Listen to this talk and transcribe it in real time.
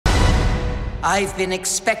I've been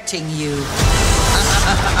expecting you.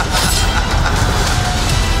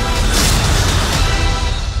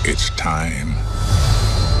 It's time.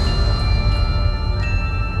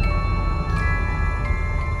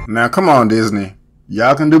 Now, come on, Disney.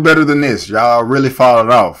 Y'all can do better than this. Y'all really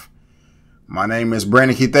followed off. My name is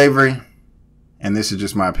Brandon Keith Avery, and this is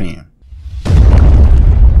just my opinion.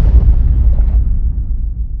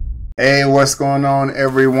 Hey, what's going on,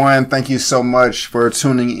 everyone? Thank you so much for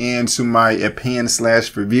tuning in to my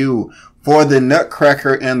opinion/review for the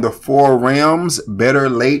Nutcracker and the Four Realms Better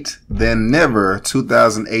Late Than Never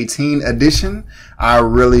 2018 edition. I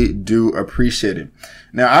really do appreciate it.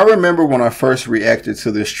 Now, I remember when I first reacted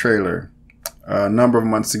to this trailer a number of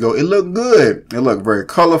months ago. It looked good. It looked very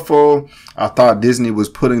colorful. I thought Disney was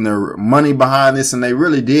putting their money behind this, and they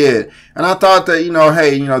really did. And I thought that,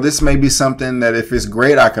 hey, this may be something that if it's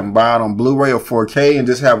great, I can buy it on Blu-ray or 4K and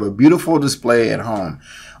just have a beautiful display at home.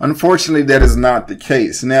 Unfortunately, that is not the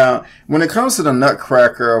case. Now, when it comes to the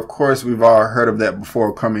Nutcracker, of course, we've all heard of that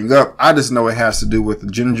before coming up. I just know it has to do with the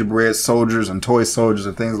gingerbread soldiers and toy soldiers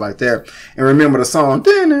and things like that. And remember the song,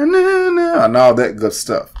 and all that good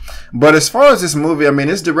stuff. But as far as this movie,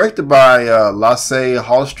 it's directed by Lasse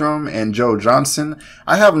Hallström and Joe Johnson.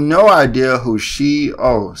 I have no idea who she...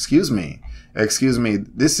 Oh, excuse me.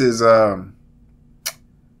 This is...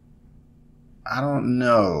 I don't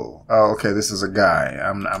know. Oh, okay, this is a guy.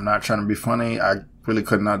 I'm not trying to be funny. I really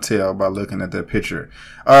could not tell by looking at that picture.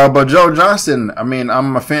 But Joe Johnston,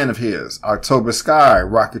 I'm a fan of his. October Sky,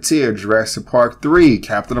 Rocketeer, Jurassic Park 3,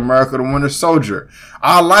 Captain America the Winter Soldier.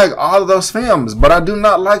 I like all of those films, but I do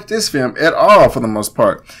not like this film at all for the most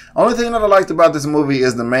part. Only thing that I liked about this movie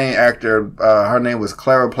is the main actor. Her name was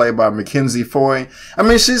Clara, played by Mackenzie Foy.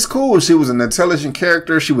 She's cool. She was an intelligent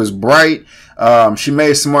character. She was bright. She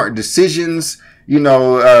made smart decisions. She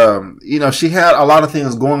had a lot of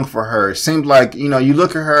things going for her. It seemed like, you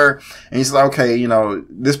look at her and you say, okay,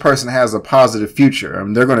 this person has a positive future.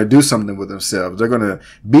 They're going to do something with themselves. They're going to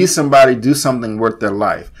be somebody, do something worth their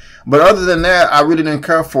life. But other than that, I really didn't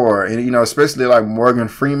care for her. And, especially like Morgan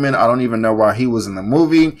Freeman. I don't even know why he was in the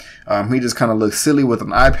movie. He just kind of looked silly with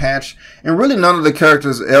an eye patch. And really none of the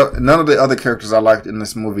other characters I liked in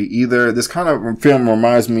this movie either. This kind of film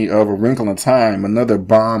reminds me of A Wrinkle in Time, another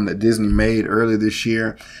bomb that Disney made earlier this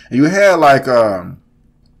year. And you had like Oprah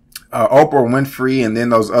Winfrey and then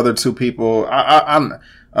those other two people.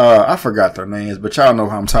 I forgot their names, but y'all know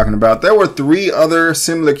who I'm talking about. There were 3 other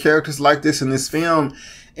similar characters like this in this film.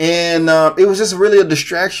 And it was just really a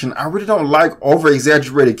distraction. I really don't like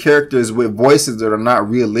over-exaggerated characters with voices that are not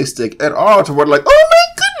realistic at all, to where like, oh my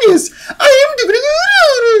goodness,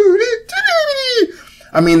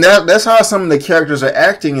 that's how some of the characters are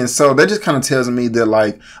acting. And so that just kind of tells me that,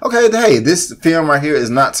 like, okay, hey, this film right here is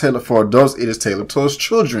not tailored for adults. It is tailored towards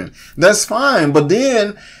children. That's fine. But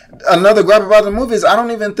then another gripe about the movie is I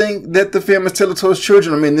don't even think that the film is tailored towards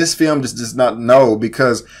children. This film just does not know,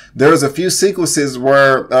 because there's a few sequences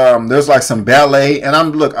where there's like some ballet, and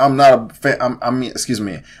I'm not a fan.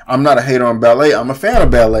 I'm not a hater on ballet. I'm a fan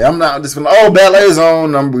of ballet. I'm not just ballet's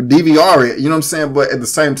on, I'm DVR it. You know what I'm saying? But at the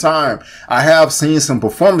same time, I have seen some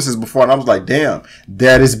performances before, and I was like, damn,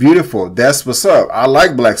 that is beautiful. That's what's up. I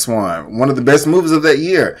like Black Swan, one of the best movies of that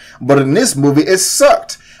year. But in this movie, it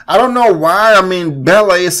sucked. I don't know why.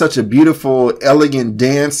 Ballet is such a beautiful, elegant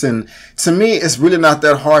dance, and to me, it's really not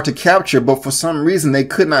that hard to capture, but for some reason, they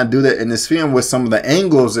could not do that in this film with some of the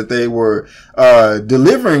angles that they were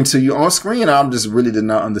delivering to you on screen. I just really did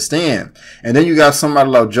not understand. And then you got somebody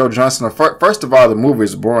like Joe Johnson. First of all, the movie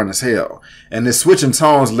is boring as hell, and they're switching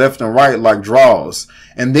tones left and right like draws.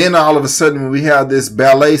 And then all of a sudden, when we have this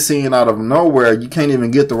ballet scene out of nowhere, you can't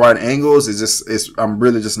even get the right angles. I'm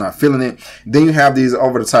really just not feeling it. Then you have these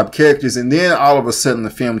over-the-top characters, and then all of a sudden, the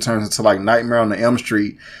film turns into like Nightmare on Elm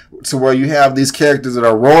Street, to where you have these characters that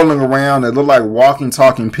are rolling around that look like walking,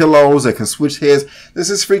 talking pillows that can switch heads. This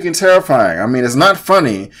is freaking terrifying. It's not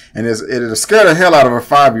funny, and it'll scare the hell out of a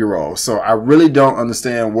 5-year-old. So I really don't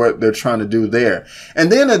understand what they're trying to do there.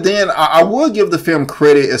 And then I would give the film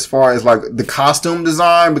credit as far as like the costume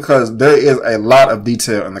design, because there is a lot of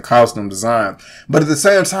detail in the costume design. But at the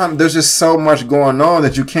same time, there's just so much going on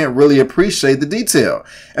that you can't really appreciate the detail.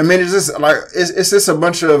 It's just like, it's just a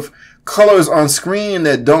bunch of colors on screen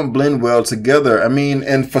that don't blend well together.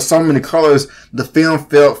 And for so many colors, the film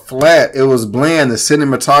felt flat. It was bland. The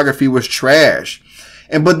cinematography was trash.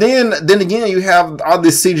 but then again, you have all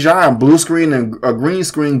this CGI and blue screen and green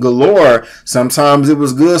screen galore. Sometimes it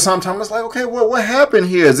was good. Sometimes it's like, okay, what happened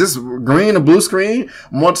here? Is this green or blue screen?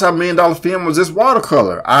 Multi-million-dollar film? Was this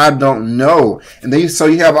watercolor? I don't know. And then so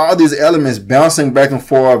you have all these elements bouncing back and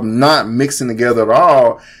forth, not mixing together at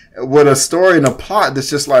all, with a story and a plot that's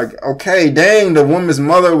just like, okay, dang, the woman's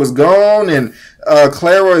mother was gone, and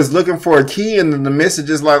Clara is looking for a key, and then the message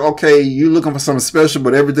is like, okay, you looking for something special,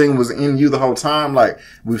 but everything was in you the whole time. Like,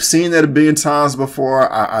 we've seen that a billion times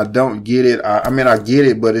before. I don't get it. I mean, I get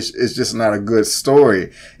it, but it's just not a good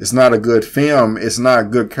story. It's not a good film. It's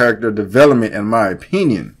not good character development, in my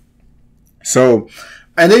opinion. So,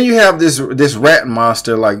 and then you have this rat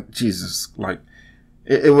monster, like, Jesus, like,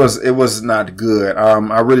 it was not good.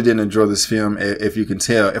 I really didn't enjoy this film, if you can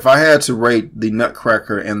tell. If I had to rate the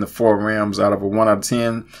Nutcracker and the Four Realms out of a 1 out of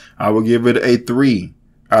 10, I would give it a 3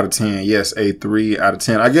 out of 10. Yes, a 3 out of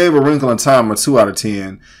 10. I gave A Wrinkle in Time a 2 out of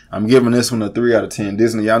 10. I'm giving this one a 3 out of 10.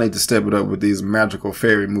 Disney, y'all need to step it up with these magical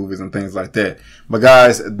fairy movies and things like that. But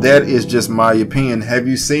guys, that is just my opinion. Have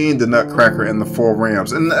you seen the Nutcracker and the Four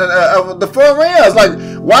Realms? And the Four Realms, like,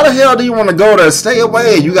 why the hell do you want to go there? Stay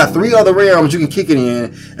away. You got 3 other realms you can kick it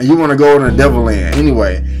in, and you want to go in the Devil Land.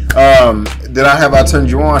 Anyway, have I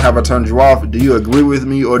turned you on? Have I turned you off? Do you agree with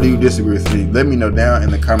me or do you disagree with me? Let me know down in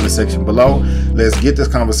the comment section below. Let's get this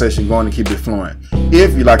conversation going and keep it flowing.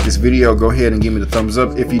 If you like this video, go ahead and give me the thumbs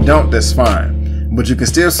up. If you don't, that's fine. But you can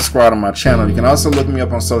still subscribe to my channel. You can also look me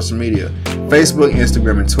up on social media. Facebook,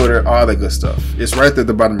 Instagram, and Twitter, all that good stuff. It's right there at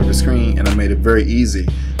the bottom of the screen, and I made it very easy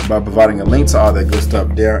by providing a link to all that good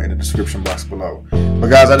stuff down in the description box below. But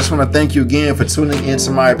guys, I just want to thank you again for tuning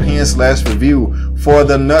into my opinion/review for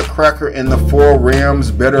the Nutcracker and the Four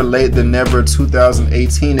Realms Better Late Than Never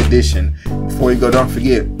 2018 edition. Before you go, don't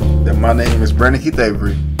forget that my name is Brandon Keith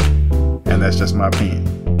Avery, and that's just my opinion.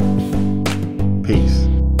 Peace.